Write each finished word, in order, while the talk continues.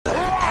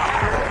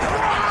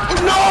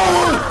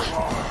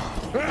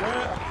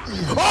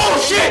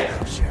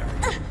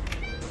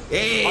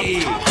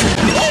Hey!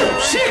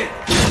 Oh, shit!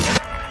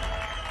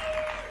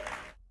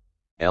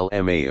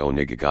 LMAO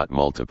nigga got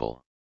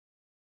multiple.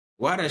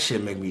 Why that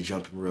shit make me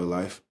jump in real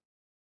life?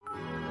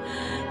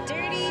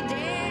 Dirty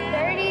Dan.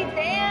 Dirty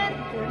Dan.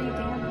 Dirty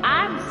Dan.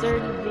 I'm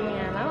Dirty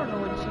Dan. I don't know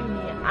what you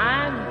mean.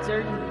 I'm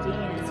Dirty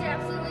Dan. It's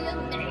absolutely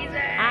amazing.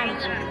 I'm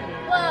Dirty Dan.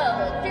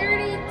 Whoa,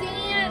 Dirty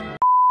Dan.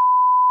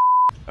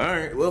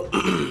 Alright, well,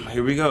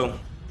 here we go.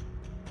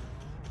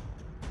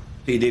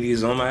 P. Diddy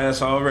is on my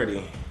ass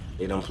already.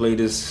 They done played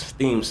this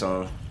theme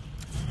song.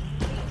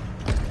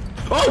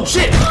 Oh,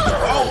 shit!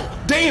 Oh,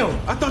 damn!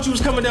 I thought you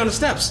was coming down the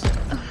steps.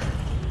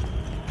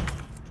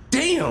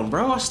 Damn,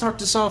 bro. I start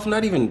this off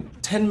not even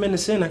 10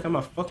 minutes in. I got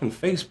my fucking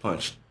face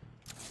punched.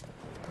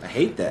 I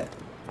hate that.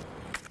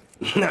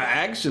 I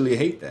actually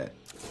hate that.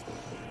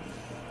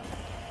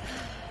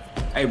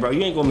 Hey, bro,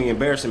 you ain't gonna be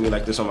embarrassing me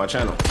like this on my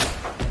channel.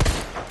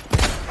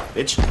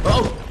 Bitch.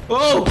 Oh!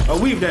 Oh! I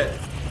weaved that.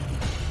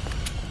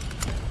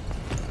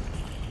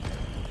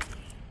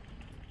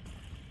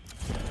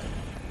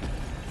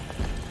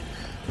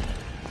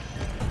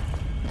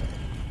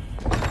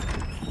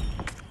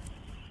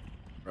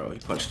 Bro, he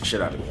punched the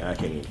shit out of me. I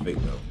can't even fake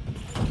though.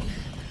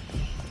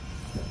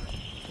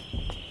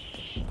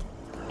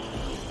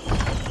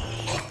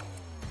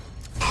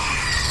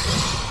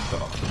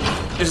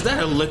 Oh. Is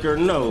that a liquor?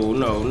 No,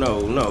 no,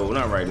 no, no.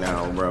 Not right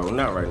now, bro.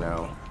 Not right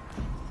now.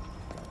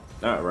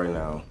 Not right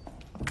now.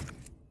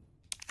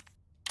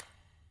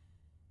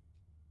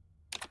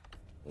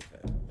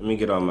 Okay, let me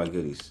get all my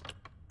goodies.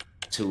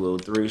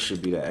 203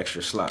 should be the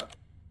extra slot.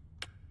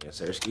 Yes,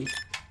 sir, ski.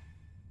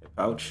 Hip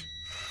pouch.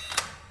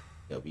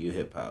 W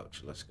hip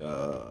pouch. Let's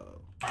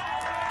go. I'll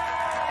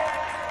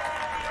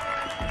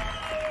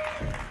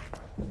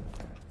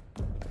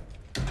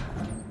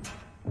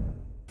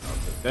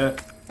take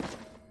that.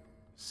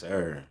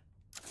 Sir.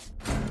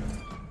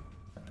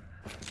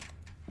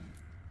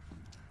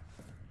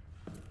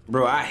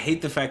 Bro, I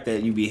hate the fact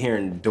that you be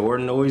hearing door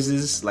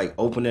noises, like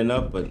opening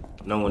up,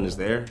 but no one is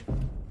there.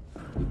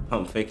 You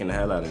pump faking the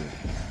hell out of me.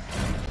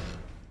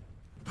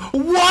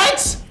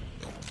 What?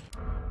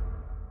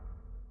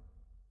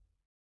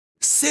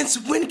 Since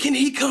when can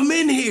he come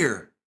in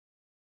here?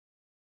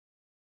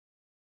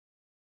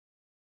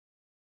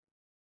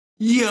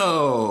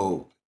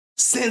 Yo,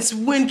 since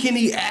when can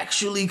he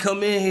actually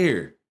come in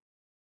here?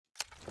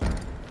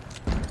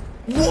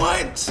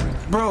 What?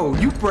 Bro,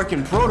 you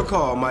breaking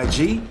protocol, my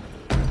G.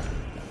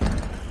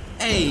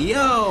 Hey,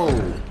 yo!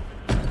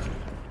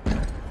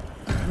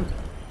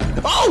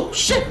 Oh,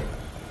 shit!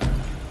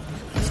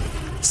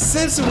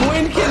 Since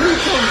when can he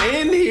come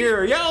in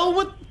here? Yo,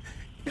 what?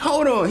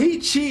 Hold on, he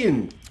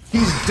cheating.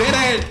 He's dead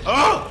ass.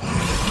 Oh!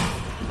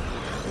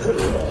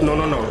 No,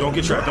 no, no, don't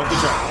get trapped, don't get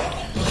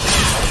trapped.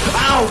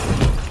 Ow!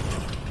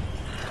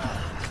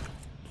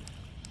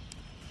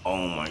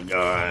 Oh my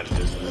God,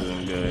 this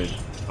isn't good.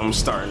 I'm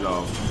starting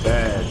off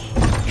bad.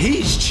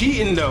 He's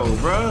cheating though,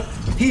 bruh.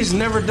 He's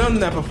never done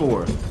that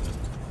before.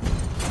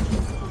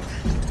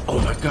 Oh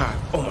my God,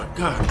 oh my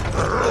God.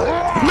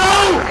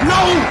 No, no,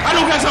 I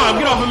don't got time,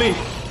 get off of me.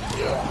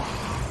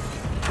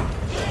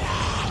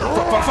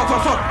 Fuck, fuck, fuck,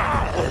 fuck, fuck.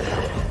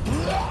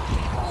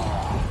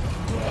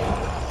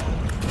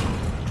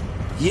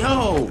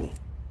 Yo.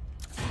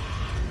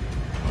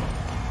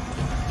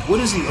 What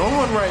is he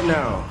on right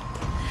now?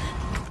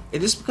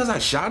 Is this because I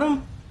shot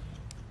him?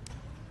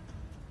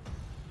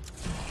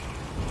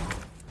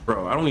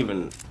 Bro, I don't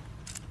even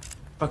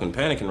fucking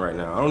panicking right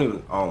now. I don't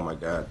even, oh my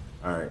God.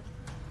 All right.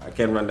 I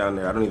can't run down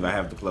there. I don't even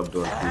have the club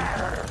door.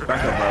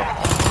 Back up, bro.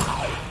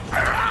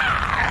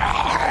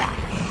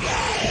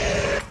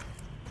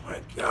 Oh my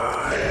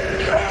God.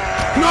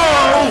 No!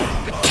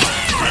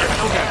 I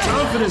don't got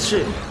time for this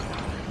shit.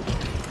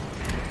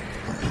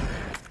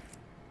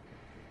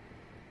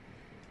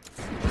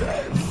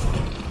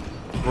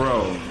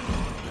 Bro.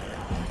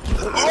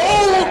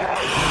 Oh!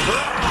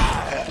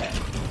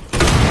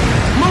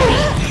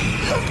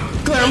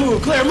 Move! Claire,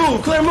 move! Claire,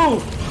 move! Claire,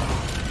 move!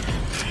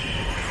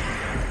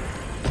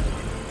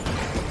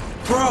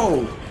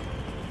 Bro,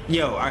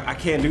 yo, I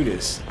can't do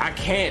this. I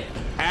can't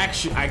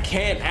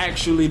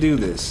actually do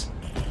this.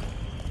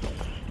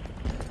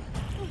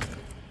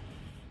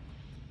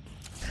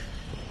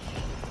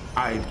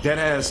 I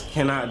deadass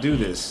cannot do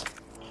this.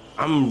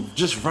 I'm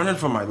just running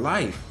for my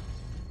life.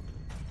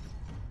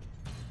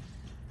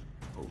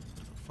 Oh,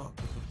 fuck.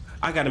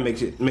 I gotta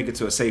make it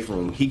to a safe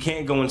room. He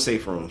can't go in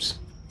safe rooms.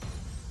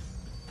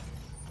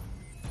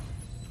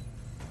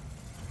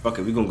 Fuck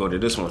it, we gonna go to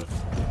this one.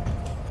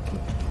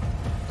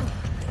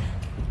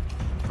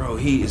 Bro,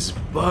 he is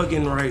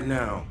bugging right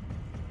now.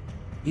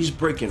 He's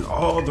breaking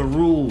all the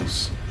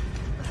rules.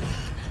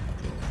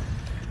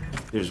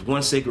 There's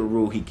one sacred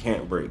rule he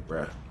can't break,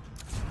 bruh.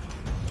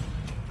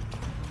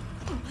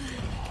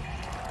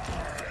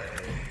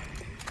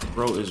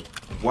 Bro is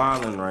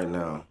wilding right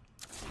now.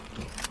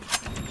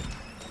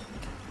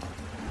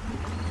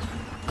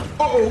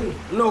 Oh,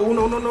 no,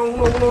 no, no, no,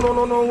 no, no, no,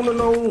 no, no, no,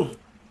 no.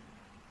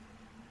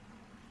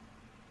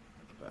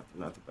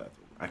 Not the bathroom.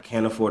 I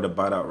can't afford to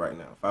bite out right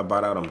now. If I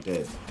bite out, I'm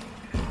dead.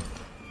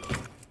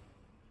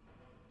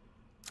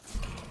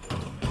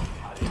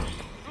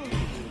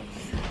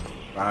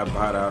 I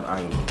bought out,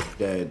 I am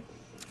dead.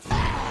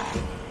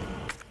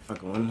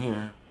 Fucking one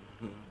here.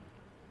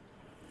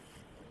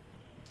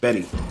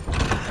 Betty.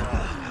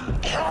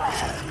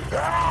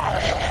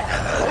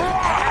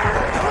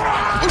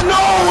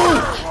 No!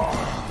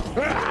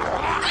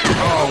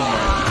 Oh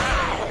my.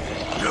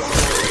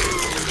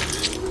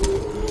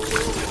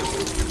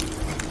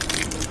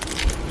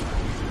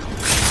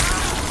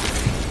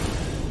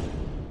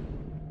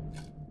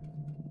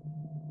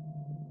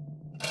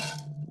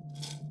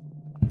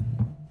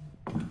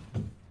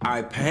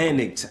 I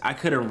panicked. I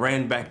could have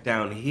ran back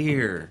down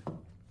here.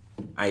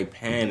 I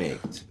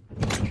panicked.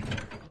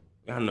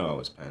 Y'all know I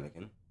was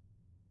panicking.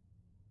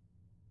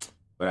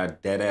 But I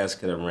deadass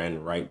could have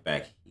ran right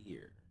back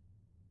here.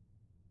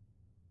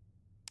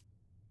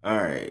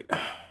 Alright.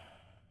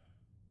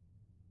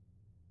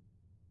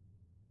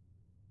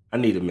 I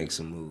need to make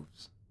some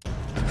moves.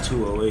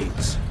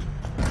 208s.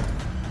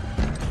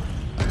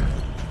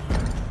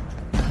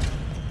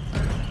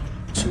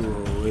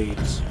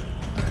 208s.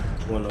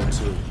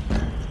 102.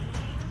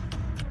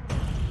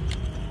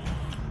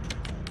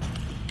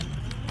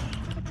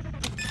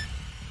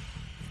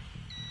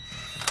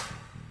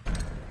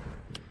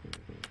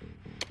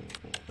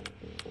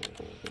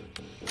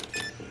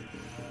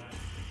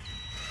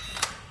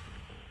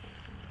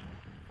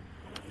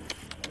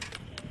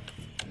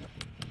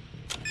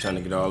 Trying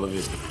to get all of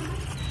it.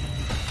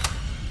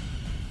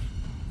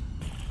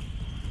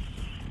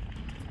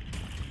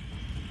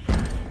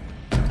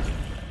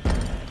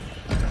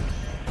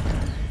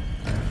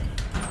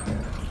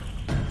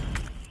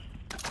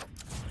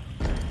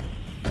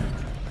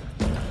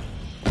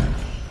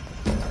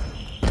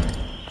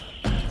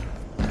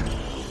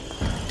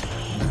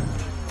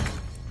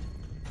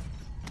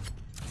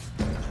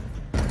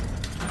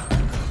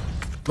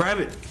 Grab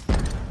it.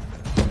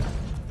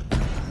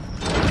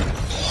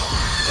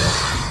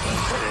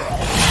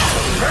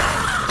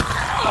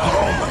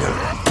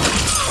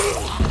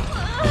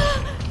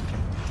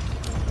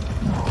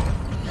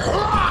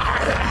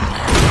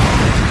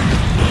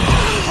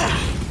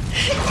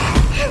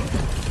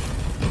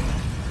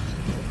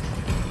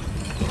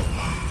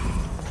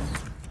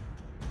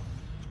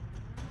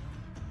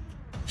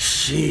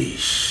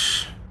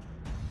 Sheesh.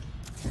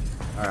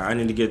 All right, I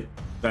need to get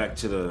back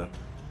to the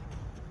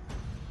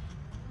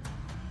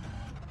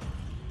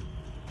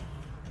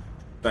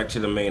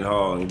main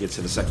hall and get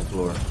to the second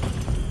floor.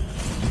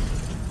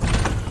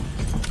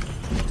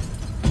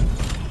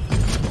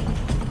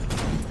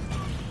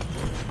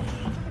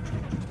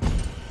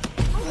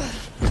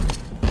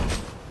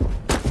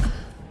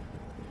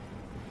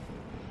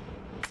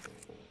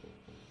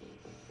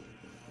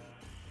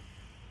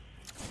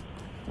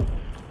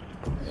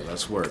 Yeah,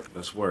 let's work.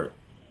 Let's work.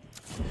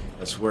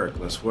 Let's work.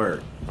 Let's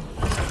work.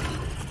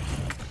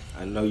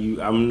 I know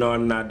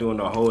I'm not doing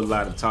a whole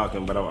lot of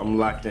talking, but I'm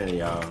locked in,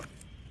 y'all.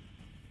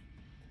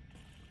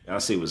 Y'all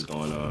see what's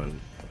going on.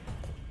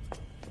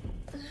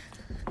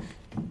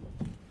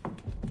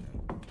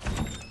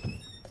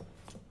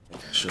 I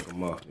shook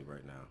him off me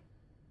right now.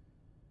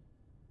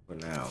 For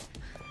now.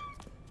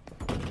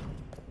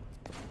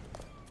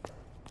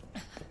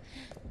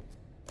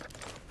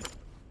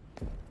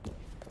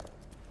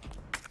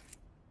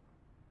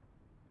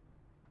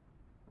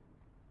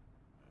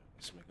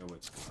 Let's make our way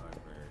to the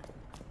library.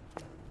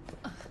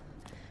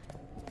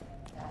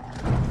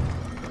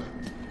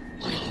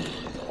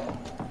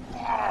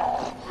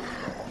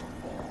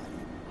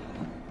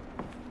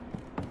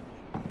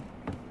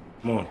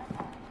 Come on.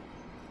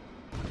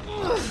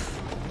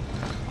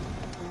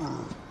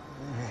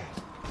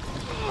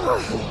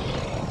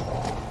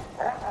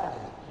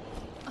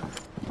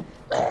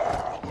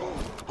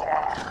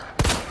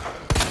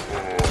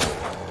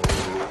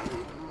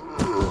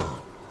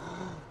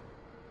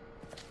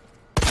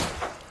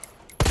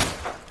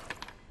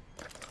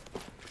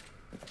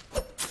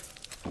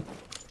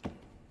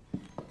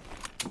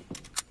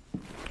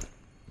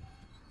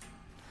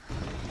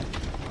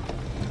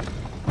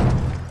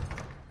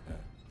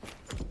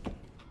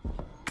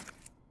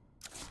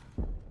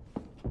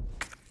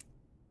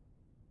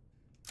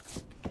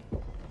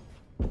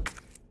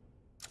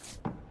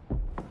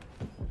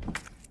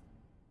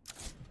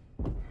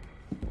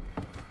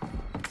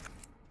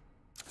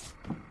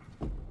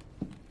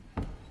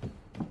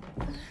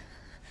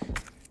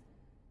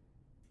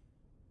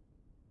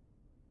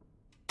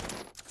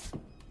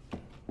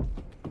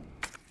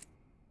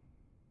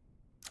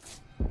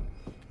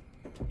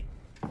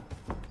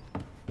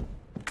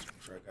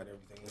 Sure I got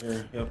everything in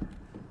here. Yep.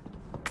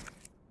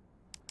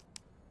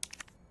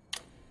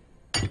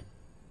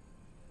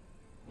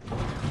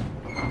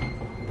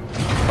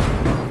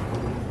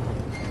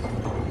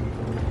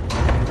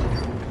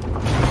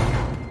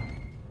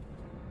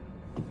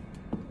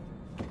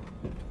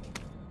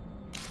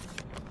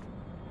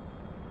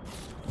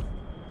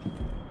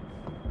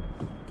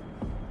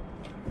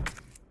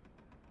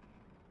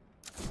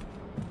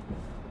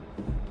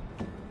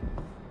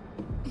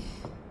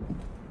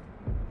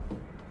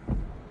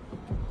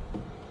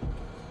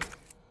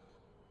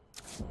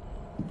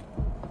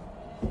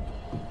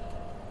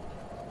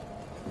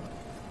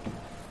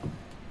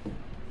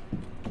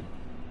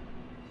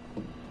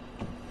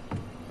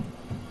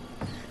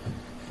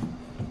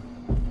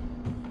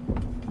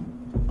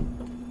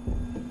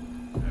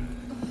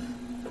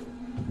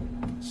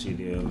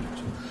 video.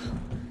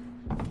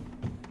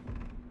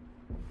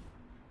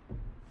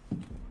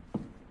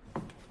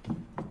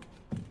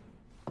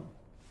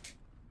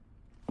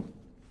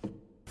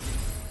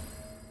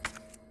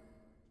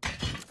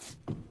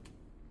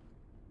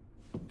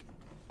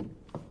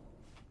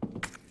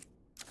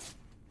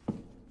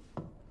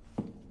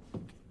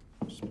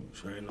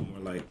 Sure ain't no more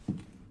like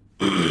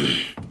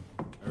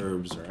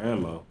herbs or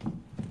ammo.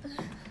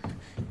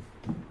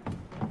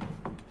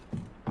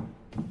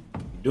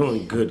 You're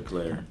doing good,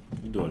 Claire.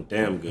 You're doing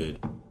damn good.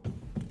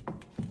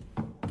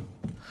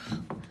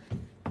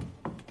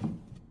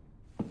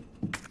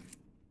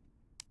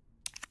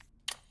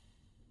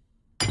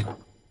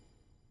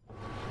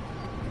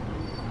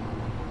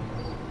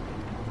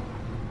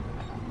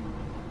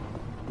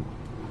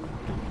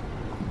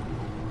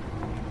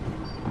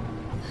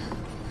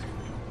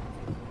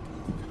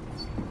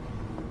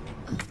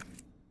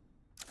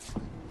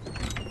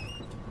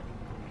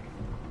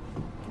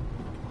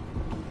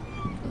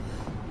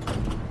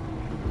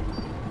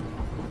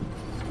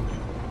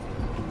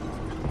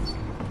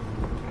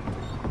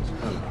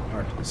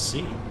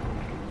 See.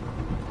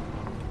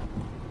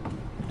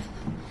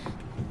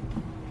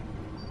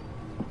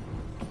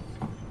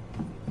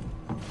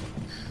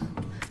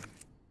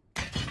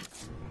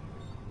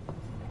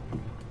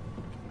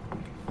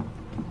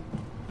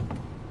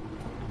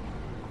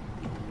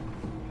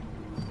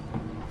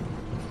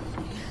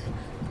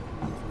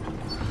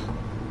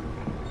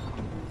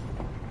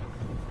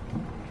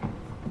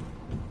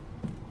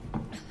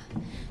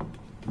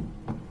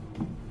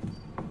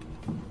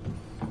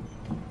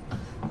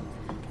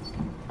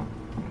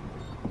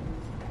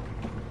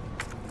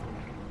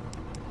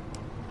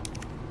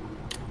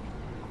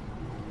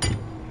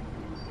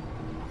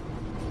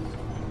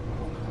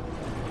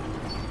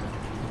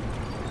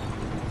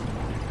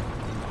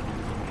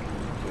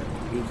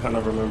 You kind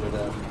of remember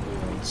that.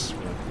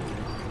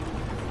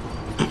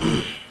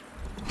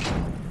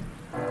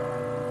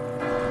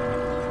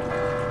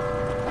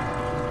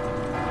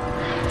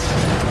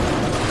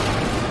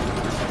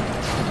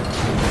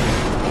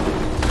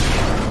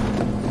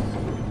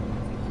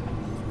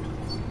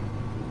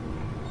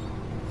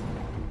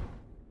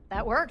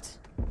 That worked.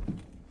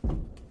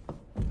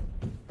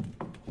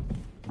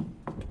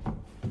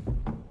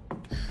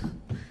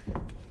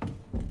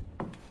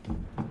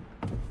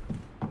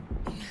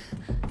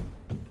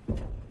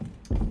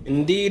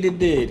 Indeed it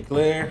did,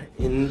 Claire.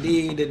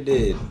 Indeed it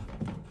did.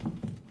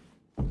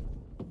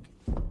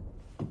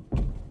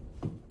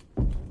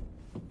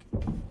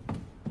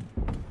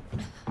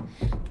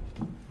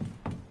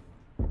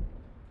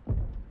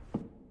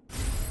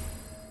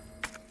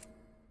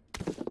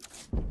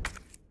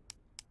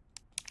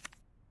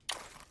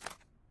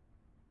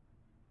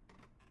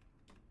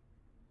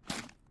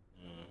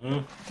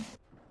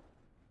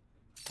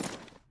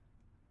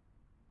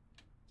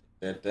 Take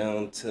that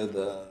down to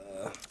the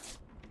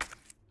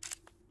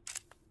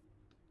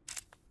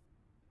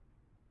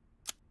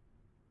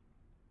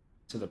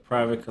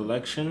private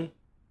collection.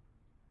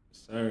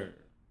 Yes, sir.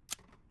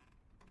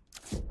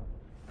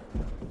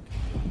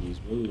 These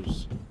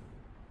moves.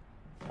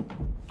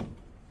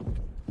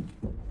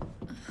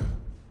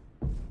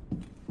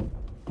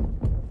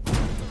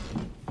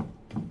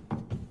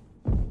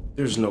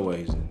 There's no way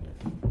he's in there.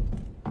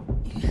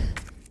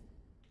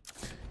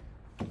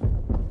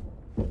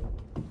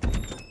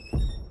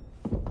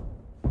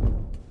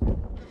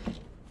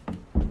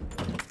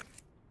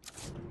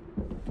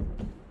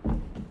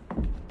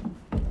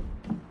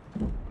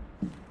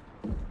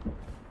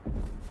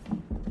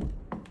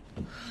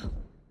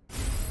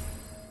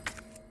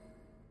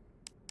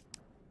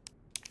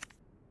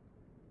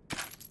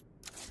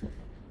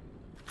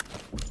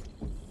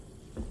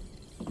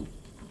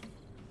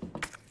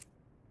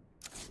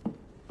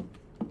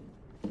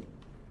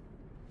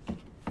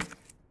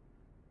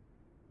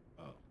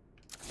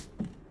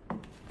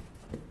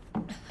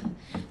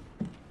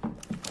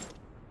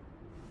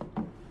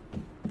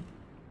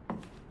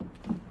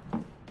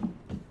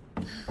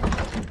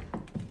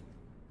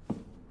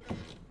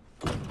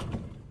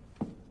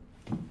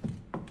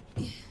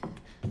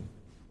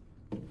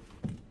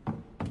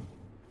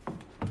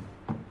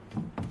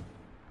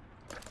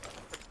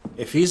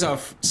 If he's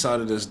outside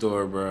of this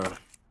door, bro.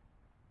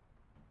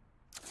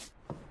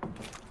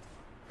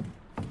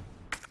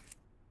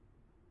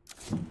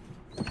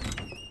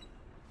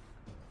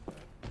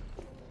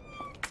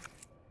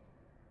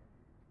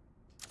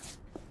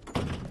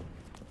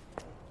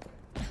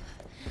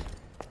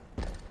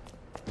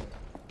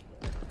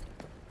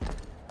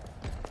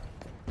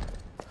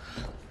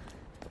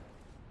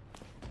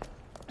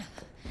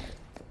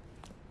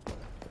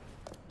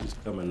 He's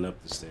coming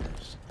up the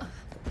stairs.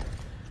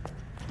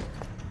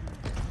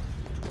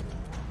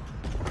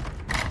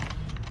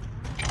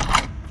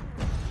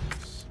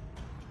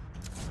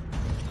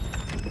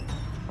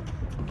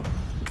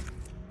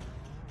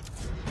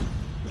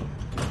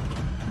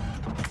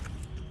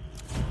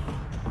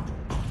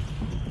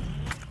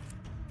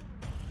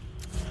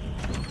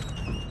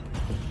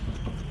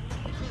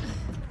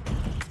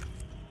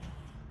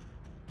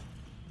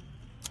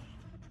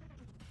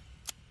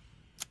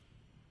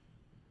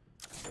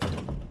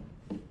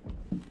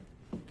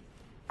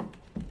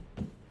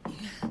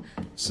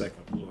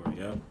 Second floor,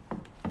 yep.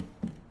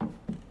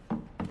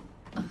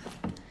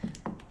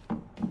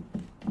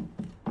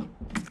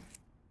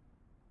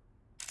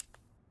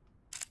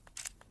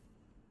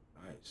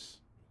 Nice.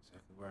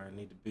 Exactly where I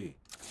need to be.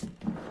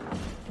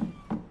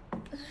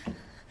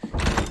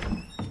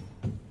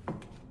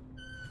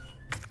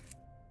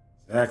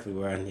 Exactly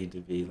where I need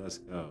to be. Let's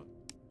go.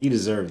 He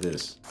deserved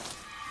this.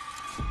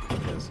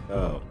 Let's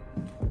go.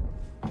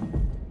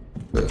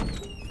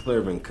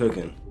 Claire been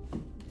cooking.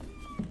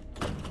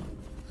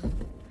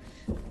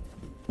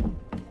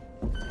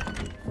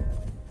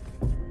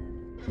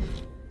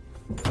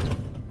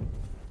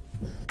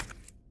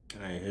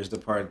 Alright, here's the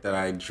part that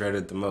I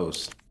dreaded the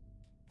most.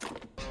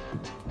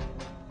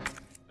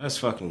 Let's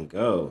fucking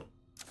go.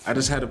 I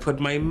just had to put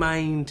my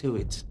mind to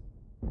it.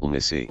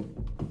 Missy.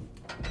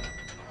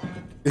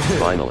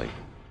 Finally.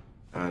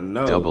 I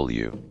know.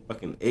 W.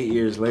 Fucking 8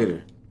 years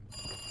later.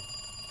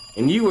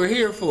 And you were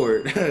here for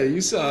it.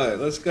 You saw it.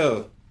 Let's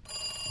go.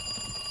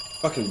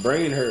 Fucking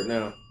brain hurt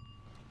now.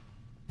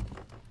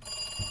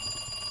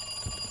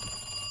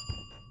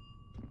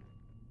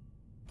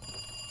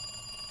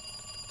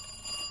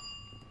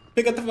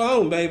 Pick up the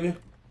phone, baby.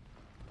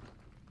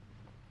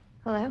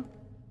 Hello?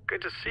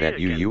 Good to see That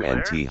you again,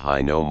 UUNT Claire.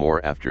 high no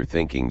more after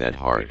thinking that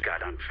hard. We've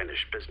got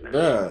unfinished business.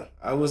 Bruh,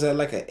 I was at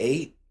like an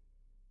 8.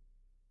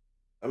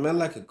 I'm at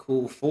like a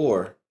cool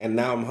 4, and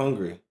now I'm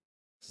hungry.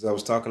 Because I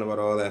was talking about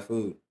all that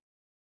food.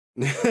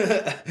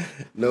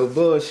 No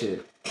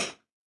bullshit.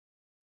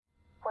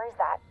 Where's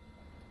that?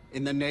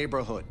 In the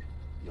neighborhood.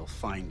 You'll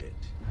find it.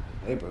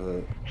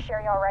 Neighborhood.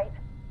 Sherry all right?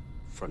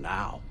 For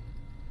now.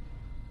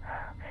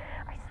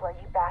 I swear,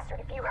 you bastard,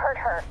 if you hurt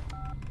her.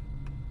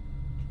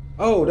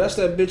 Oh, that's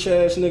that bitch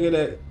ass nigga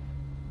that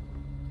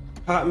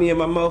popped me in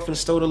my mouth and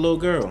stole the little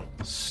girl.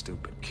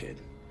 Stupid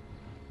kid.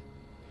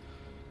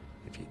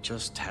 If you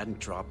just hadn't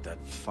dropped that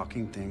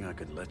fucking thing, I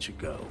could let you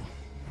go.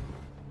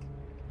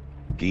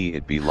 Gee,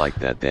 it be like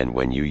that then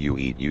when you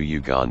eat you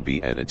gon'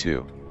 be at a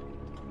 2.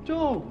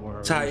 Don't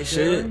worry. Tight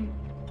shit. Sherry.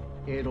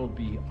 It'll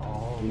be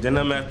all. And then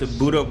I'm gonna have to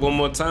boot up one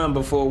more time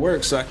before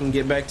work so I can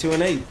get back to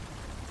an 8.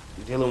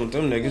 I'm dealing with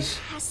them niggas.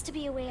 There has to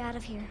be a way out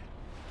of here.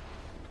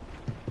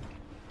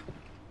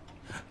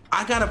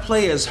 I gotta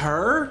play as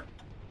her?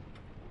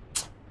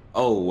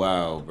 Oh,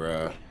 wow,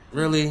 bruh.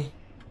 Really?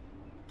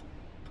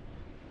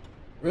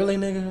 Really,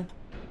 nigga?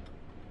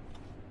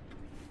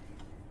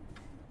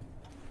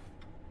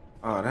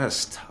 Oh,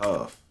 that's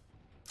tough.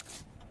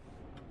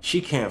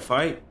 She can't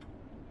fight?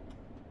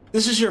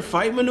 This is your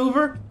fight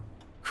maneuver?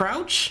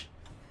 Crouch?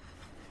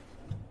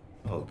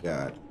 Oh,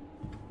 God.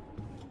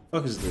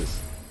 Fuck is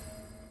this?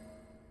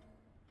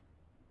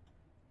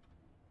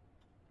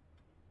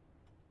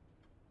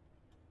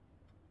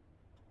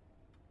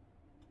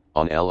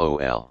 On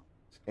LOL.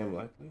 Scam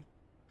likely.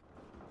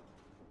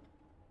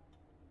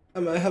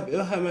 How may I help you?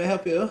 How may I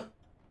help you?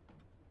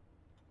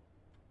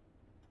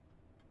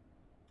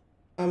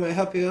 How may I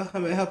help you? How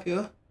may I help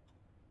you?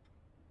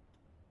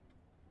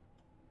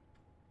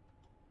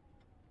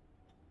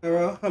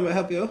 Hello? How may I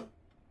help you?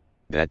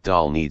 That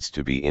doll needs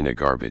to be in a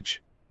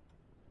garbage.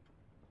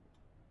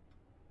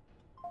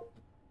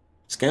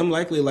 Scam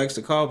likely likes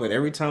to call, but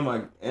every time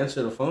I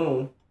answer the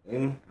phone,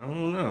 and I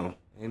don't know,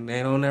 and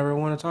they don't ever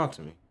want to talk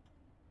to me.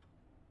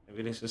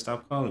 Maybe they should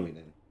stop calling me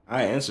then.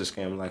 I answer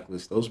scam likely.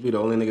 Those be the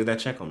only niggas that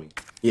check on me.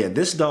 Yeah,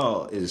 this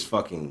doll is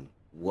fucking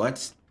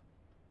what?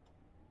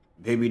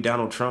 Baby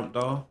Donald Trump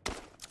doll?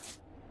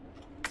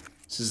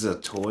 This is a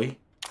toy?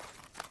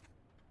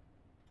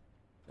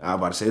 I was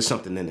about to say there's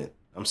something in it.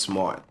 I'm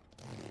smart.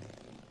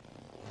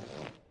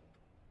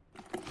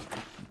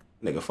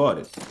 Nigga fought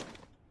it.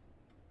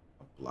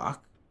 A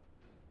block?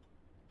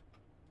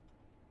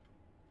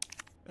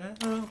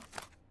 Oh.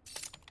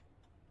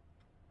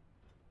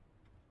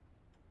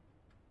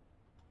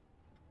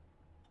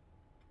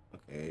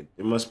 Okay,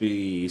 there must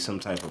be some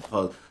type of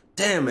puzzle.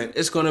 Damn it,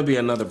 it's gonna be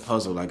another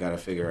puzzle I gotta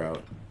figure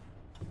out.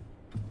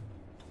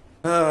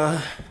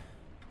 Alright,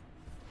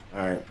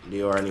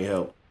 Dior, I need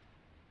help.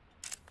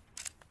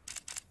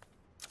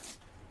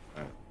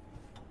 Alright.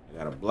 I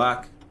got a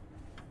block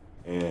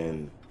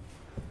and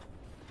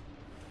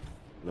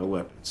no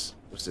weapons.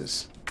 What's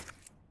this?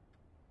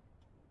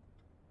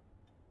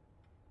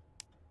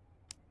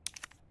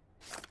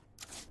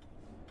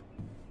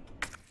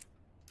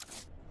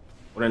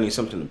 What, I need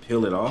something to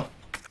peel it off?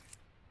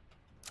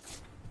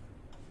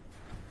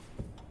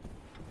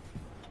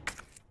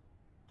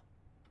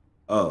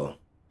 Oh.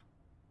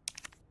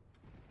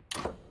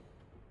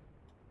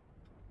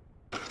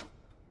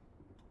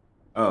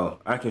 Oh,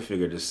 I can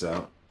figure this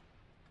out.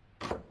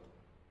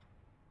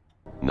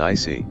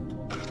 Nicey.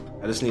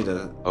 I just need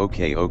to...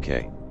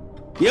 Okay.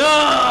 Yeah!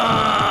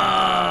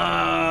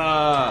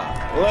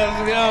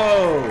 Let's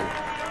go!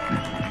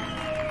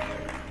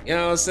 You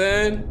know what I'm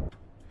saying?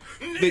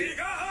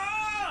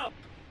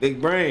 Big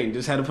brain.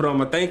 Just had to put on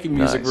my thank you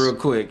music Nice. real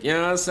quick. You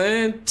know what I'm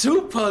saying?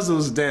 2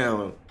 puzzles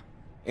down.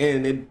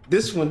 And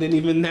this one didn't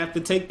even have to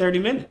take 30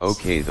 minutes.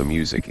 Okay, the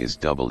music is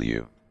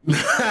W.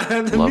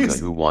 The Love music.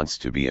 the Who Wants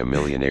to Be a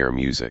Millionaire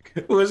music.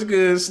 What's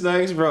good,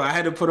 Snipes, bro? I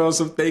had to put on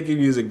some thank you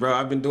music, bro.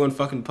 I've been doing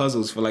fucking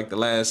puzzles for like the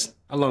last,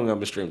 how long I've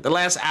been streaming? The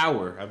last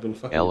hour. I've been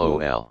fucking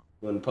LOL.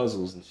 doing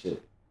puzzles and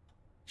shit.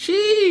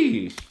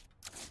 Sheesh.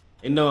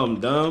 They know I'm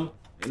dumb.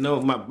 They know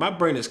my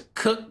brain is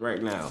cooked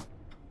right now.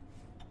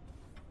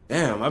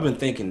 Damn, I've been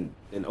thinking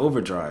in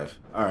overdrive.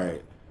 All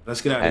right,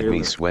 let's get out of Had here.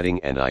 me sweating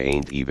and I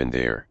ain't even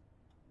there.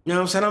 You know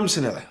what I'm saying? I'm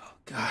sitting there like, oh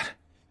God,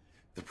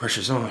 the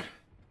pressure's on.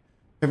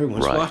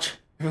 Everyone's Right.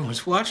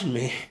 Everyone's watching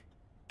me.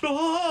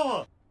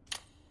 All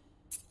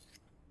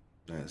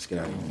right, let's get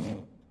out of here.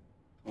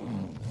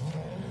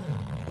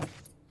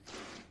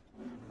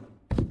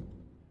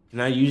 Can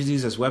I use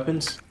these as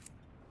weapons?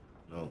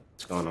 No,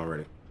 it's gone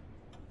already.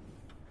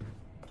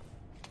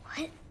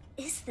 What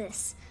is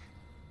this?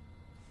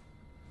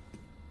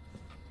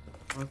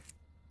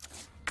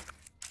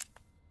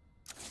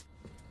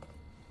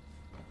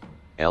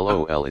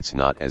 LOL, it's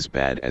not as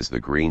bad as the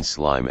green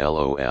slime,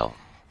 LOL.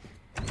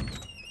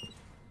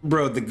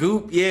 Bro, the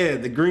goop, yeah,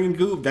 the green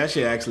goop, that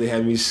shit actually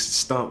had me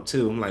stumped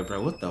too. I'm like,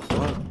 bro, what the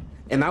fuck?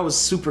 And I was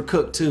super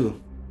cooked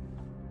too.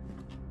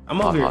 I'm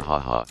over here.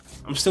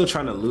 I'm still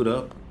trying to loot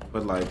up,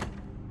 but like,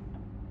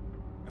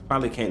 I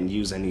probably can't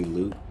use any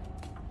loot.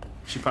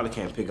 She probably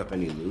can't pick up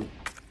any loot.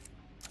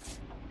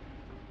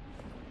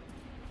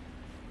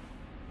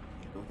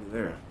 Go through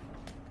there.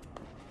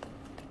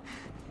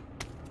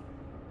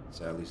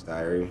 Sally's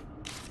diary.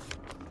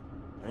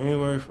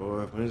 January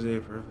 4th, Wednesday,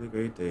 perfectly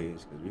great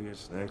days, because we get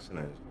snacks and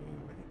ice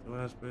cream. The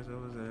last place I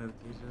was at,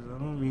 teachers, I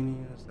don't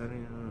mean it,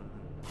 studying.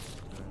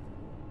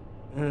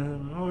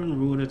 Morning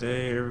rule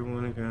today,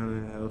 everyone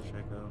kind of health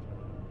checkup.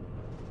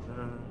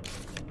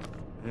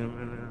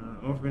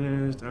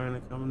 Orphanage, starting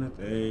to come in the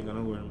day,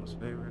 gonna wear my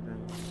favorite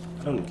thing.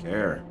 I don't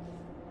care.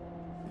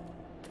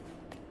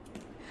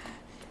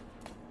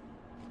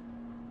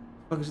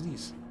 What the fuck is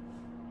these?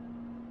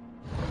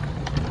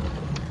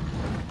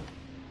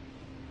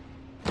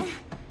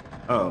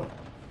 Oh.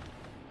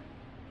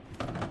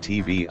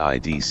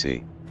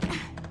 TVIDC.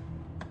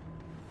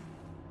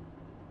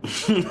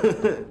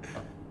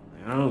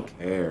 I don't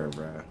care,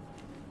 bruh.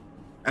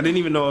 I didn't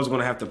even know I was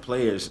gonna have to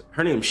play as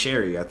her name's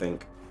Sherry, I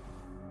think.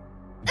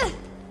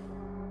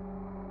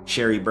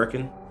 Sherry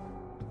Birkin.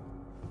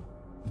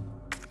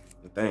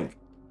 I think.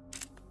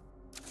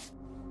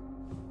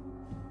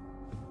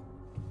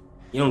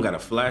 You don't got a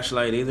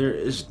flashlight either.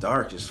 It's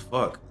dark as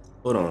fuck.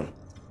 Hold on.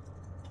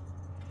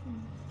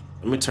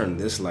 Let me turn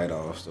this light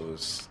off so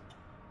it's,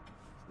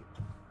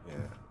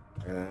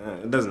 yeah,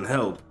 it doesn't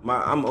help.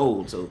 I'm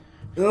old, so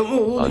I'm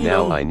old. Oh,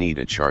 now I need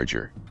a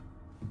charger.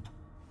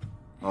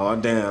 Oh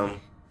damn,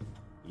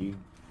 you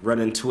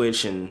running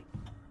Twitch and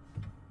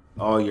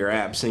all your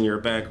apps in your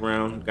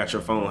background. Got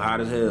your phone hot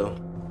as hell,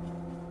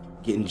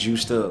 getting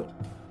juiced up.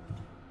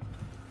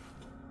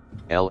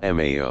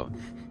 LMAO.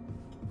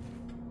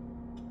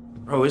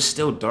 Bro, it's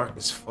still dark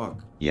as fuck.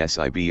 Yes,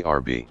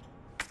 IBRB.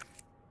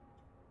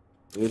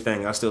 Good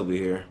thing I'll still be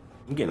here.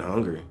 I'm getting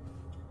hungry.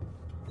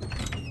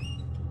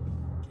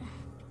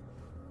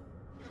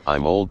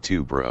 I'm old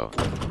too, bro.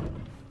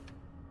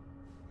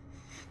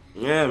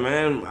 Yeah,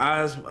 man,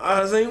 eyes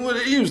ain't what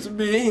it used to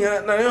be.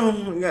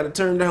 Goddamn, I gotta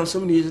turn down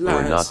some of these lights.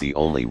 You're not the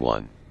only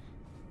one.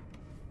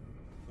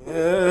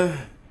 Yeah,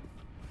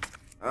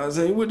 eyes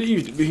ain't what it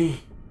used to be.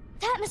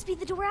 That must be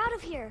the door out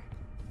of here.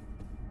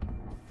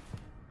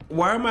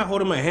 Why am I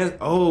holding my hands?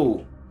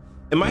 Oh,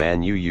 am I?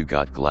 Man, you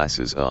got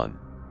glasses on.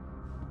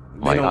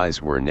 My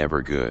eyes were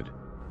never good.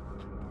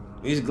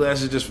 These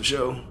glasses just for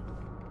show.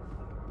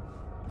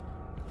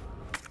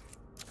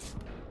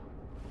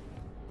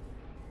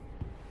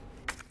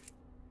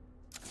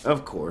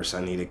 Of course,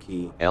 I need a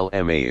key.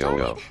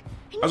 LMAO.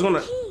 I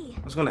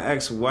was gonna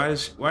ask why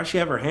does she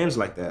have her hands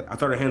like that? I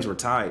thought her hands were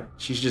tied.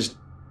 She's just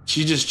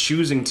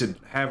choosing to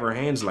have her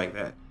hands like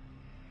that.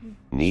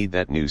 Need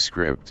that new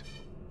script.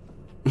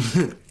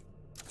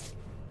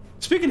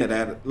 Speaking of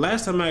that,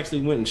 last time I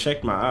actually went and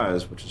checked my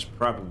eyes, which was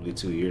probably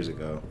 2 years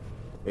ago,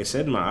 they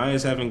said my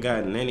eyes haven't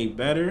gotten any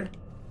better,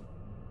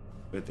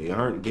 but they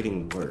aren't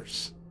getting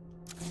worse.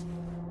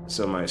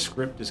 So my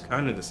script is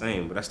kind of the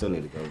same, but I still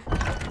need to go.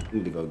 I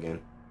need to go again.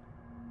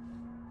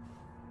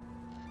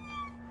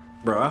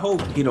 Bro, I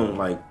hope he don't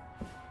like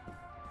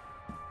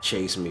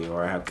chase me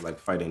or I have to like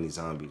fight any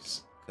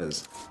zombies.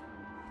 Cause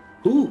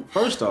who?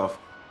 First off.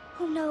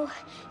 Oh no,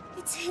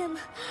 it's him.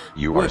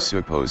 You are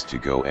supposed to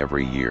go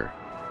every year.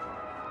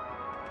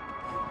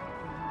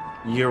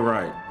 You're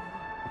right.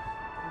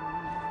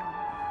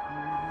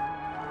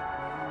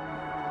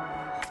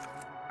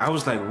 I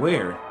was like,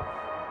 where?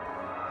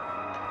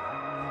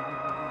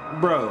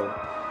 Bro,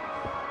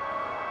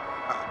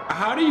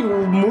 how do you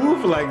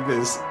move like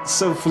this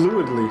so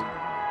fluidly?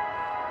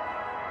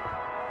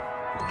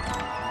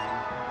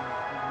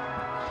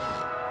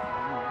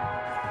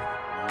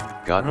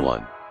 Got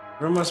one.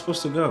 Where am I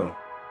supposed to go?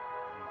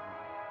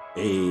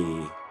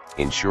 Hey.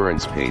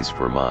 Insurance pays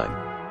for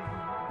mine.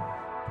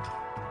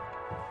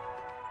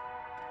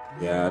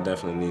 Yeah, I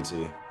definitely need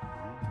to.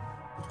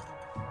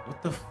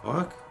 What the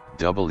fuck?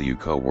 W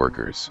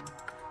co-workers.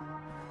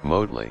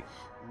 Mostly.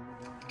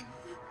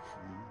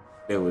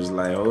 It was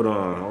like, hold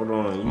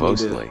on.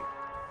 Mostly.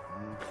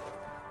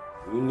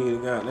 You need a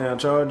goddamn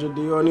charger.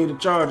 Do you need a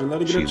charger?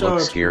 Let her get She a charger.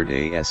 looks scared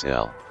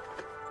ASL.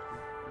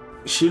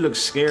 She looks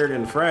scared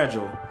and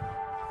fragile.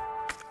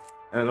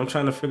 And I'm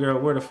trying to figure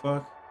out where the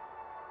fuck.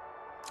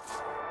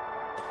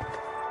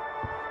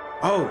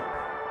 Oh,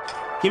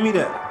 give me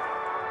that.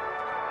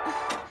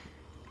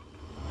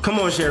 Come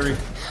on, Sherry.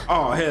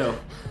 Oh, hell.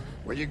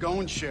 Where you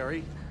going,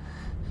 Sherry?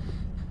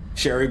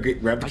 Sherry,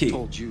 grab the key. I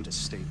told you to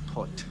stay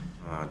put.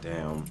 Oh,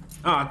 damn.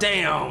 Oh,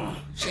 damn.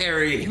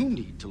 Sherry. You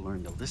need to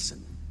learn to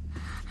listen.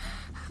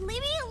 Leave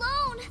me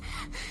alone.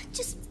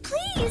 Just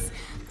please.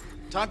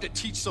 Time to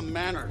teach some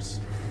manners.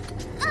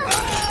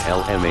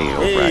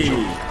 LMAO Hey.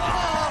 fragile.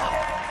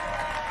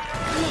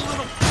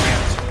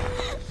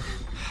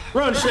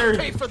 Run, Sherry.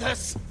 Pay for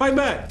this. Fight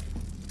back.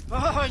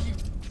 Ah, you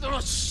little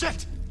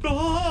shit.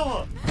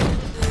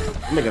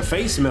 Make a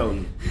face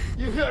melting.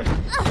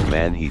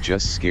 Man, he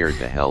just scared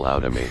the hell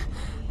out of me.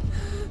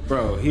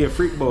 Bro, he a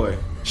freak boy.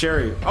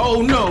 Sherry.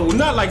 Oh, no,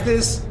 not like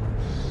this.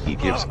 He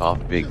gives off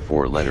big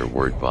 4-letter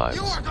word You are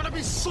vibes. gonna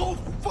be so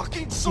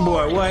fucking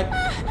sorry. Boy, what?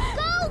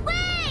 Go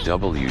away.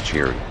 W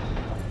Cherry.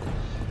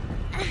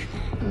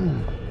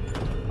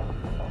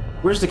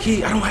 Where's the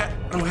key? I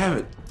don't have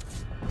it.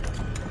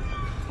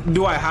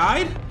 Do I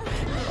hide?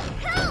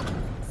 Help!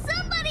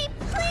 Somebody,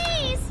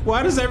 please.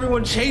 Why does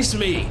everyone chase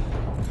me?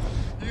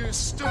 You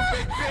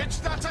stupid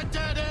bitch, that's a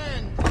dead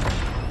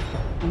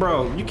end.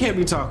 Bro, you can't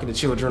be talking to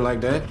children like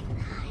that.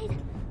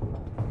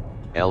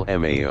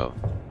 LMAO.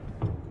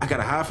 I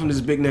gotta hide from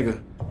this big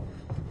nigga.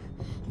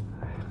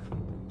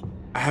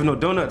 I have no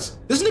donuts.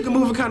 This nigga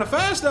moving kind of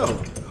fast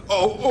though.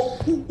 Oh.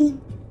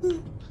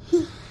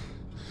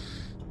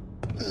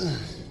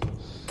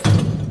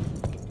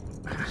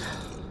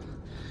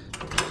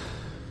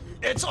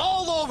 It's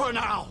all over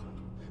now.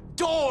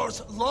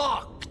 Doors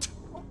locked.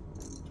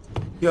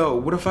 Yo,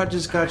 what if I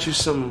just got you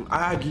some?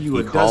 I give you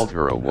He a called dozen.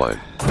 her a what?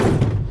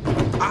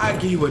 I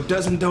give you a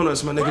dozen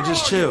donuts, my nigga.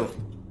 Just chill.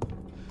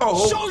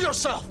 Oh, Show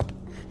yourself.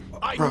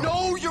 I Bro.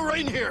 know you're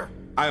in here.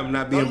 I am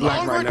not The being black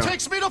longer right it now.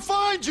 takes me to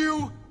find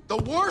you, the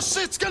worse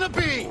it's gonna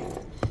be.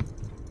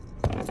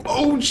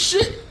 Oh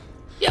shit!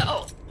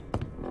 Yo,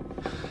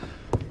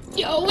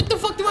 what the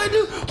fuck do I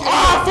do?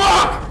 Oh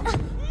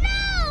fuck!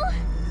 No.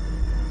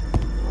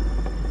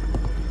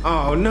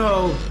 Oh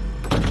no!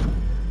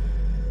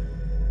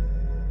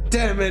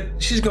 Damn it!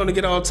 She's gonna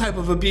get all type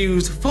of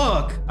abused.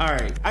 Fuck! All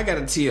right, I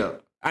gotta tee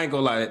up. I ain't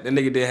gonna lie, that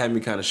nigga did have me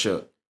kind of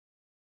shook.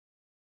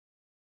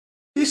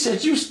 He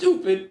said, "You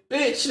stupid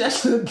bitch."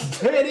 That's a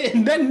dead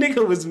end. That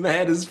nigga was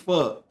mad as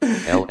fuck.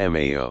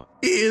 LMAO.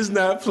 He is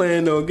not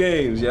playing no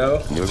games,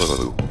 yo. No.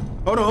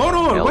 Hold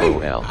on, wait.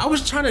 LOL. I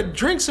was trying to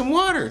drink some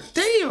water.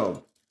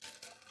 Damn.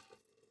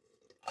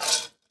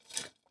 I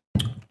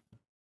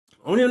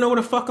don't even know where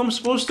the fuck I'm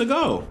supposed to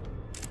go.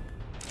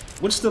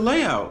 What's the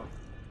layout?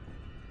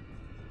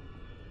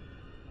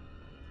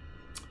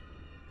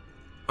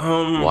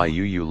 Why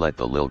you let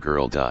the lil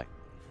girl die?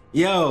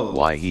 Yo.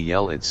 Why he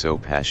yell it so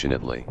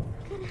passionately?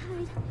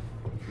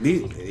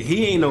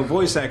 He ain't no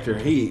voice actor.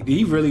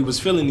 He really was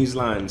feeling these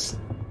lines.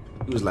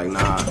 He was like,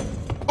 nah.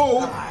 Oh.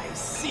 I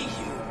see you.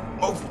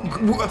 Oh,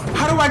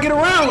 how do I get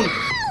around?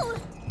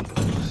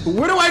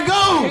 Where do I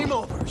go? Game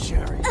over,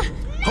 Sherry.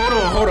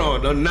 Hold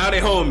on. No, now they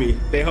hold me.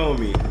 They hold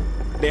me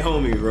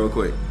real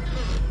quick.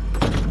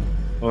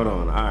 Hold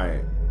on. All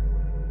right.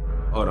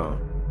 Hold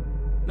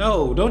on.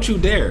 No, don't you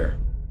dare.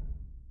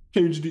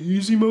 Change the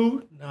easy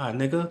mode? Nah,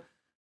 nigga.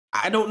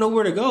 I don't know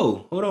where to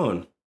go. Hold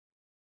on.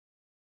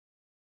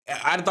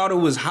 I thought it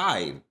was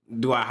hide.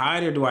 Do I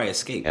hide or do I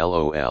escape?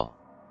 LOL.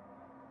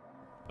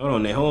 Hold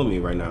on, they hold me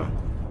right now.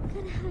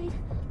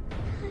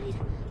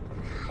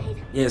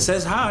 Hide. Yeah, it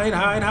says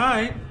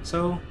hide.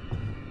 So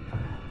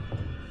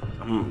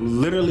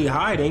I'm literally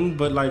hiding,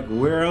 but like,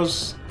 where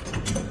else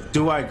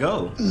do I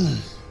go?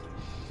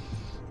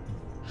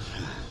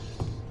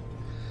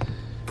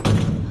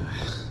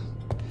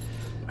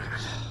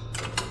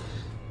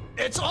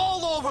 It's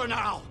all over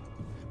now.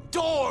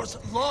 Doors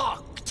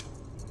locked.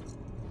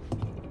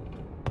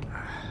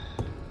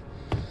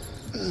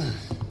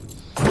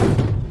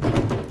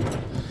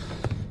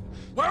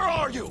 Where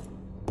are you?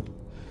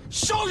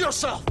 Show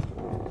yourself.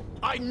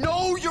 I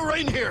know you're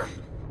in here.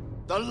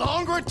 The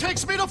longer it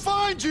takes me to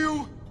find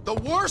you, the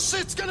worse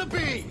it's gonna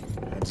be.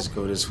 I just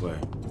go this way.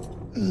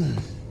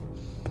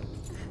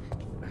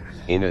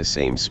 In a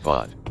same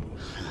spot.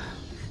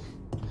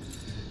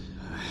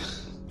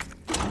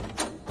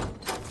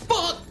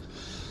 Fuck!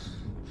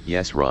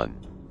 Yes, run.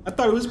 I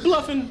thought it was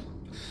bluffing.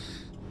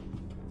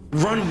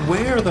 Run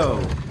where though?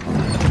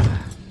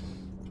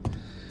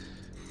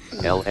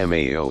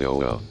 LMAO.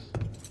 Oh,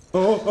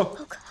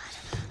 Oh God.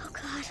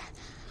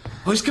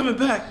 oh, he's coming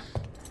back.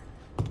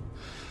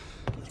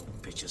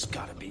 Bitch has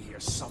gotta be here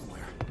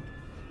somewhere.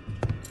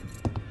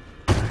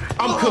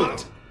 I'm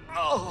cooked.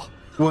 Oh,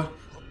 What?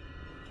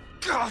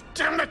 God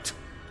damn it!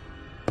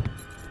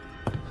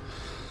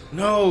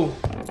 No.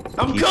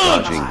 I'm Keep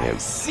cooked. dodging him.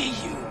 See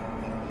you.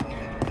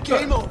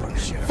 game over,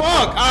 Sheriff.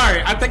 Fuck!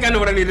 Alright, I think I know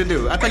what I need to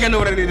do. I think I know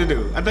what I need to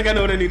do. I think I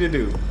know what I need to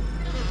do.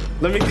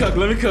 Let me cook,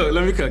 let me cook,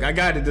 let me cook. I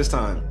got it this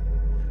time.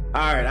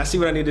 Alright, I see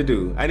what I need to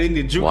do. I need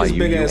to juke this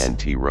big ass.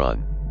 YUUNT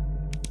run.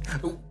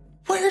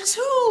 Where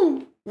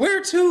to?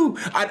 Where to?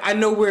 I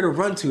know where to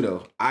run to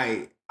though.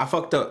 I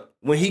fucked up.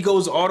 When he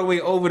goes all the way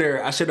over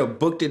there, I should have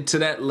booked it to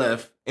that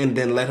left and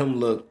then let him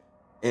look.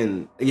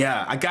 And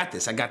yeah, I got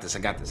this. I got this. I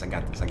got this. I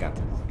got this. I got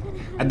this.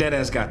 I dead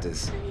ass got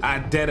this. I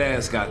dead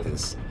ass got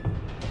this.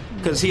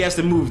 Cause he has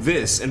to move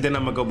this and then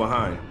I'm gonna go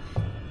behind.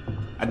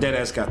 I dead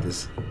ass got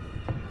this.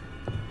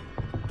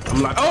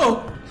 I'm like,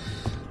 oh!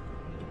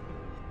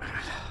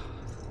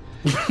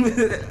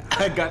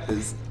 I got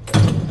this.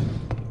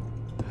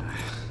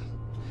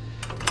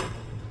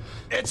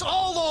 It's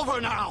all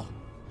over now.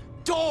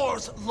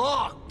 Doors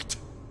locked.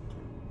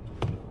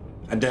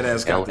 I dead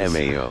ass got this.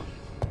 LMAO.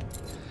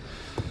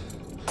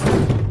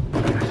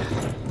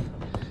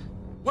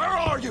 Where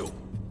are you?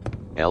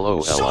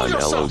 LOL Show on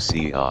yourself.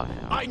 LOCI.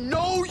 I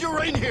know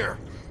you're in here.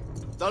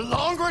 The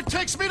longer it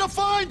takes me to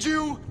find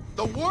you,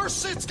 the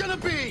worse it's gonna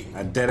be.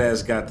 I dead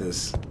ass got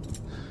this.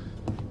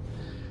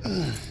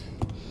 I'm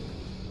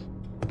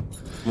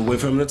gonna wait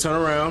for him to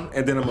turn around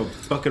and then I'm gonna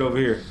buck it over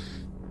here.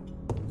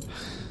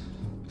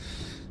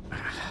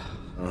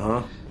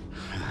 Uh-huh.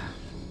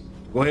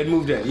 Go ahead and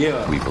move that.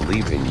 Yeah. We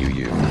believe in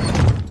you.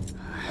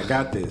 I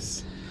got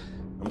this.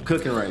 I'm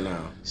cooking right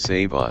now.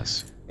 Save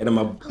us. And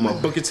I'm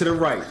gonna book it to the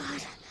right.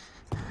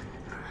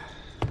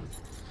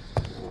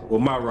 Well,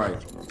 my right.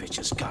 Bitch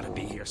has gotta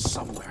be here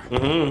somewhere.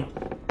 Mm-hmm.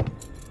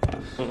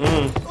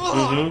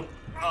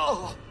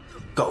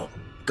 Go.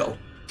 Go.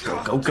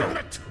 Go, go, go.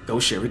 Go,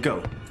 Sherry,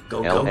 go.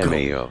 Go, go, go.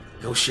 LMAO.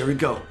 Go, Sherry,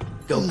 go.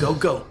 Go, go,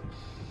 go.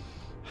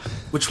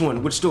 Which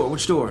one? Which door?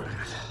 Which door?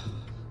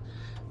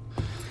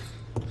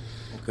 Oh,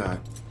 God.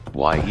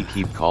 Why he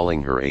keep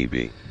calling her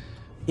AB?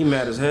 He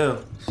mad as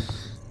hell.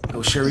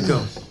 Go, Sherry,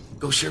 go.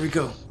 Go, Sherry,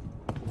 go.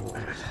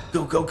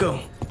 Go, go, go.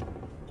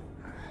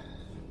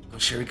 Go,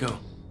 Sherry, go.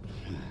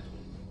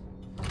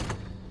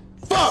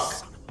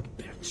 Fuck!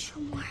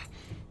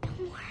 No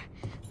more.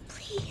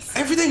 Please.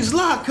 Everything's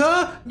locked,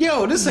 huh?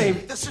 Yo, this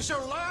ain't... This is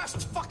your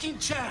last fucking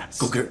chance.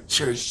 Go, girl.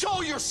 Sherry.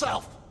 Show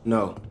yourself.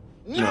 No.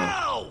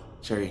 Now.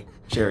 Sherry,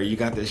 you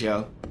got this,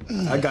 yo.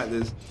 I got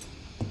this.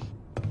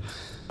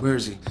 Where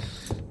is he?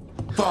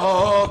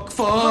 Fuck!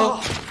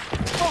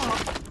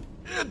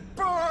 It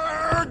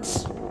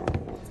burns.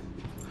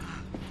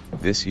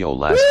 This yo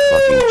last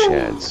fucking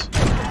chance.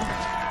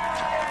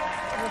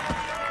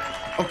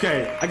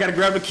 Okay, I gotta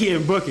grab the key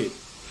and book it.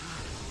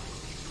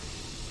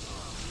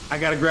 I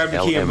gotta grab the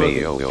key and book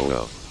it.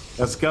 LMAO.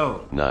 Let's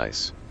go.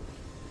 Nice.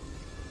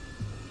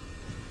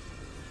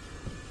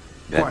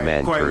 That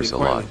man curse a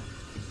lot.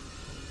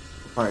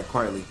 Alright,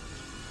 quietly.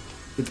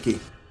 Get the key.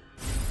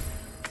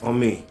 On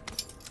me.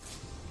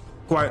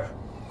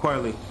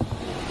 Quietly.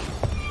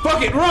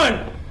 Fuck it,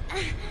 run!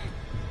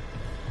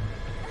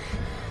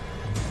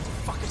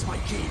 Fuck is my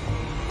key?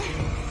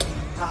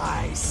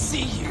 I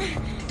see you.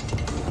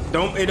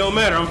 It don't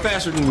matter, I'm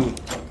faster than you.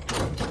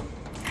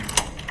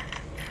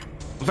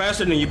 I'm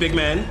faster than you, big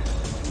man.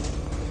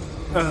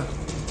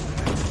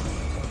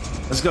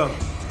 Let's go.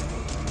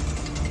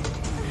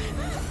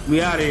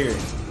 We out of here.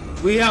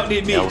 We out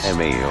there, bitch.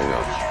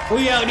 LMAO.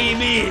 We out there,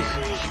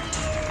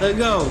 bitch. Let's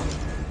go.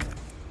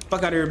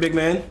 Fuck out of here, big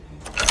man.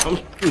 I'm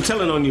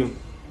telling on you.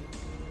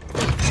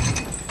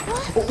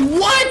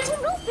 What?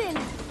 Open.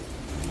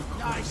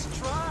 Nice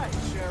try,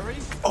 Sherry.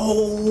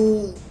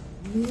 Oh,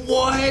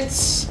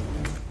 what?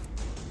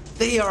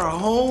 They are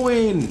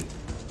hoeing.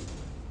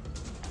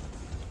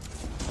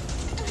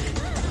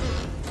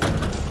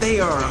 They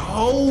are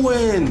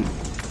hoeing.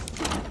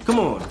 Come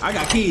on, I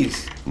got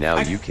keys. Now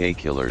UK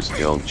killers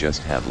don't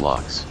just have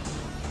locks.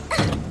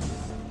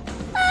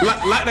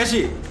 Lock that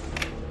shit.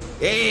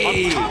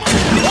 Hey.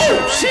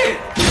 Oh, shit.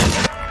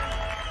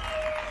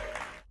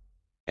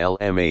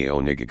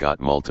 LMAO nigga got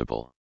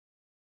multiple.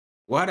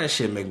 Why that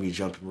shit make me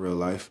jump in real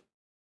life?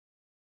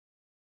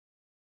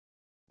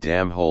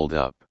 Damn, hold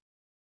up.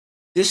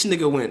 This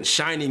nigga went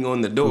shining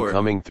on the door. Who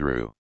coming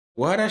through?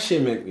 Why that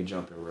shit make me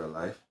jump in real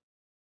life?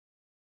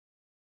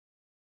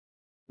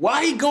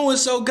 Why he going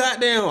so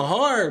goddamn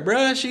hard,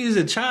 bruh? She's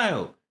a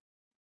child.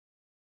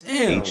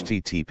 Damn.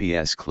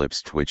 HTTPS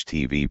clips Twitch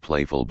TV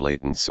playful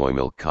blatant soy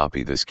milk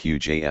copy this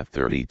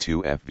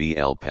QJF32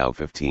 FVL POW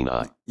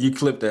 15I. You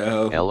clip that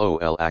hoe.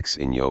 LOL axe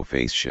in yo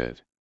face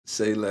shit.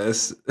 Say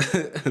less.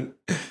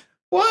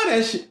 Why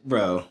that shit,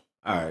 bro?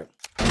 All right.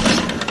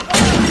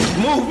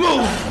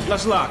 Move.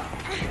 Let's lock.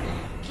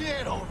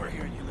 Get over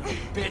here, you little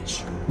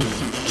bitch.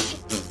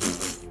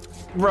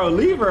 Bro,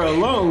 leave her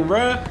alone,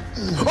 bro.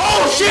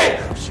 Oh shit!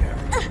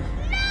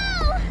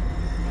 No!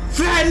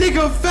 That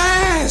nigga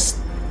fast!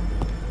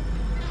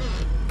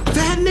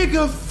 That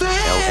nigga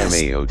fast!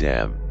 LMAO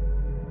damn.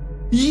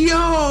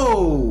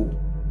 Yo!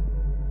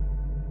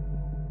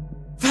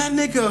 That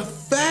nigga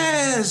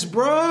fast,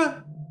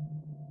 bruh!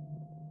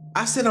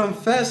 I said I'm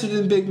faster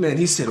than Big Man.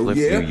 He said, oh Clip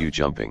yeah? you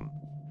jumping.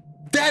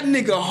 That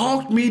nigga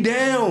hawked me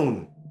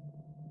down.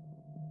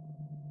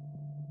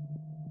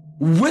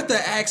 With the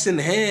axe in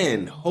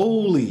hand.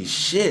 Holy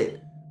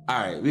shit.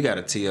 Alright, we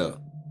gotta tee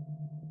up.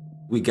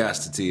 We got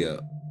to tee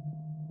up.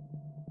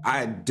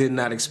 I did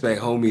not expect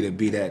homie to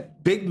be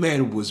that. Big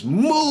man was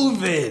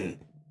moving.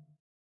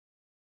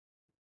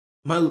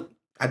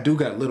 I do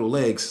got little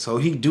legs, so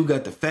he do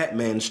got the fat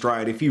man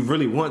stride. If he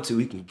really want to,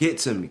 he can get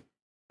to me.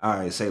 All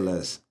right, say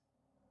less.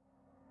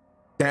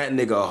 That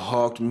nigga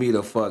hawked me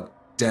the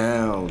fuck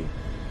down.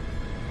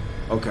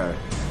 Okay.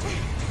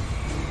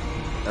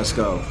 Let's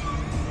go.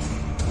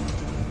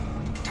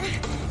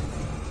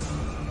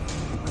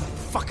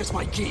 Fuck is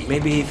my key?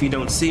 Maybe if you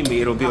don't see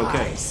me, it'll be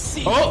okay.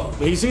 Oh,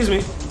 he sees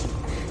me.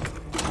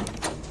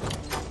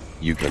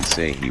 You can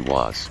say he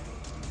was.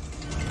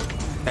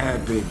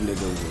 That big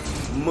nigga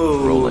was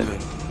moving. Rolling.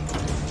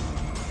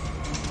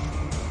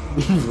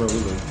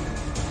 Rolling.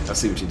 I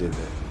see what you did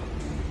there.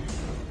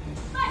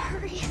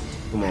 Hurry.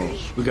 Come on,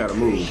 we gotta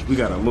move. We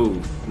gotta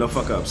move. No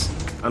fuck ups.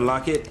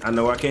 Unlock it. I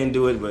know I can't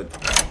do it, but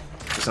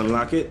just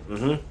unlock it.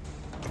 Won't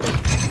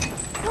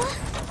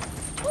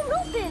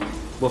open.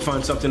 We'll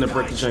find something to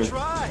break the chain.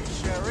 Try,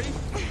 Sherry.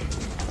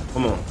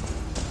 Come on.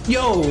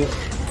 Yo,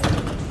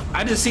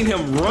 I just seen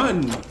him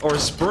run or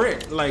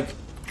sprint. Like,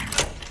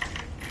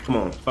 come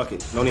on, fuck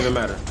it. Don't even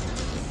matter.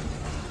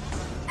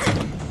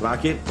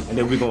 Lock it, and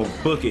then we're gonna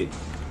book it.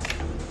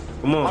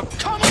 Come on.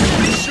 Come on,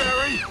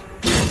 Sherry.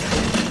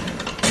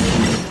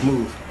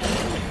 Move.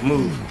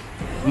 Move.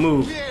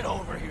 Move. Get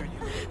over here,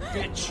 you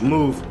bitch.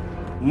 Move.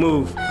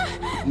 Move.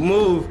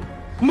 Move.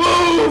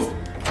 Move!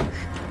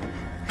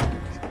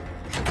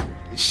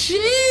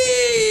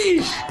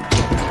 Sheesh!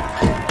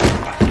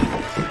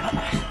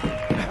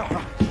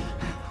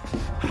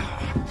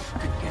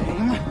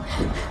 Game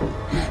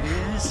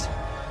is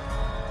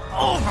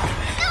over.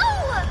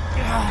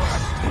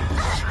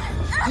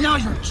 Now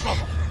you're in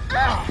trouble.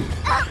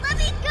 Let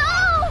me go!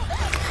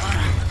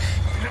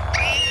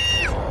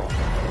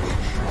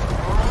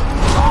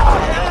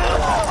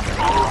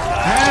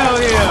 Hell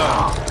yeah!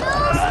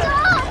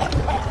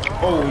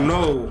 Oh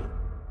no.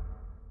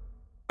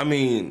 I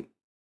mean,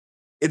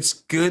 it's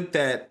good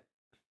that,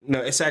 no,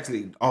 it's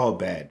actually all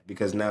bad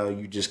because now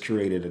you just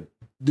created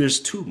there's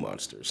two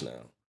monsters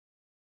now.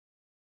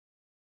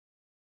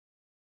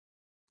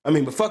 I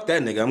mean, but fuck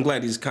that nigga. I'm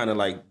glad he's kind of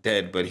like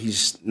dead, but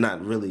he's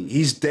not really.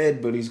 He's dead,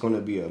 but he's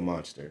gonna be a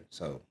monster.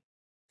 So,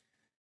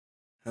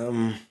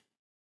 yeah,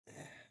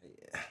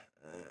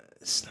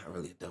 it's not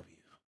really a W.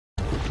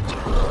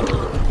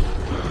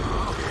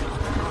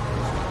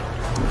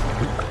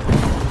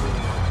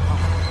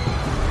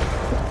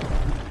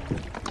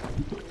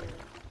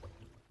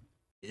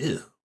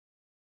 Ew.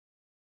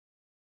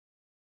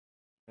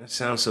 That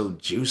sounds so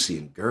juicy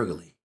and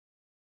gurgly.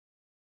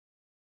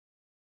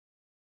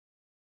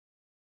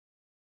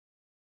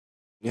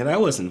 Yeah,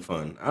 that wasn't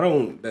fun. I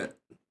don't... That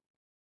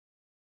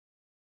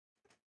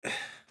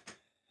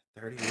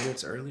 30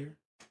 minutes earlier?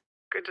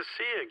 Good to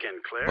see you again,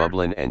 Claire.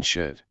 Bubbling and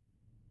shit.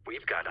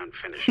 We've got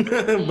unfinished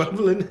business.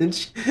 Bubbling and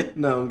shit.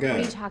 No, God. What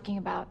are you talking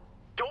about?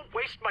 Don't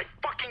waste my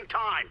fucking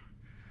time.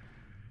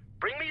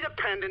 Bring me the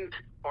pendant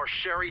or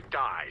Sherry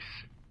dies.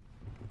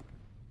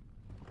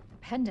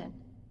 Pendant?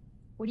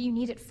 What do you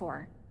need it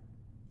for?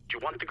 Do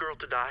you want the girl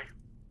to die?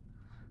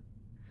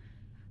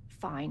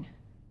 Fine.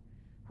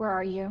 Where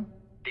are you?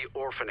 The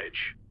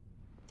orphanage.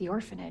 The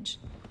orphanage.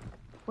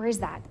 Where is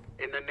that?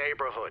 In the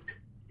neighborhood.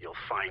 You'll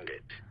find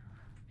it.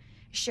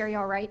 Is Sherry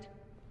all right?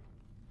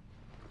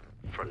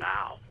 For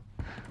now.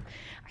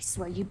 I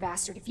swear, you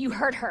bastard, if you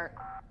hurt her.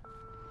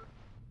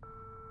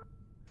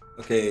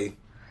 Okay.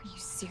 Are you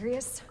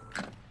serious?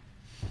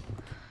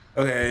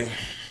 Okay.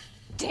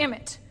 Damn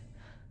it.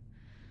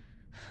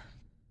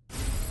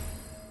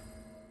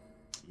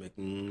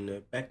 Making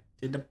it back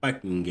to the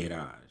parking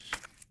garage.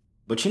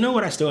 But you know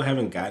what I still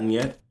haven't gotten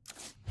yet?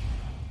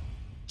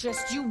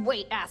 Just you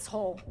wait,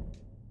 asshole.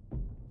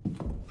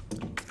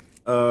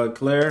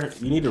 Claire,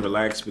 you need to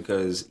relax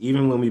because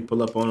even when we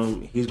pull up on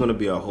him, he's gonna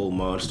be a whole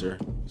monster.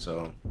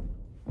 So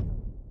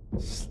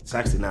it's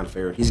actually not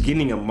fair. He's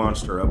getting a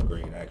monster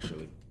upgrade,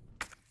 actually.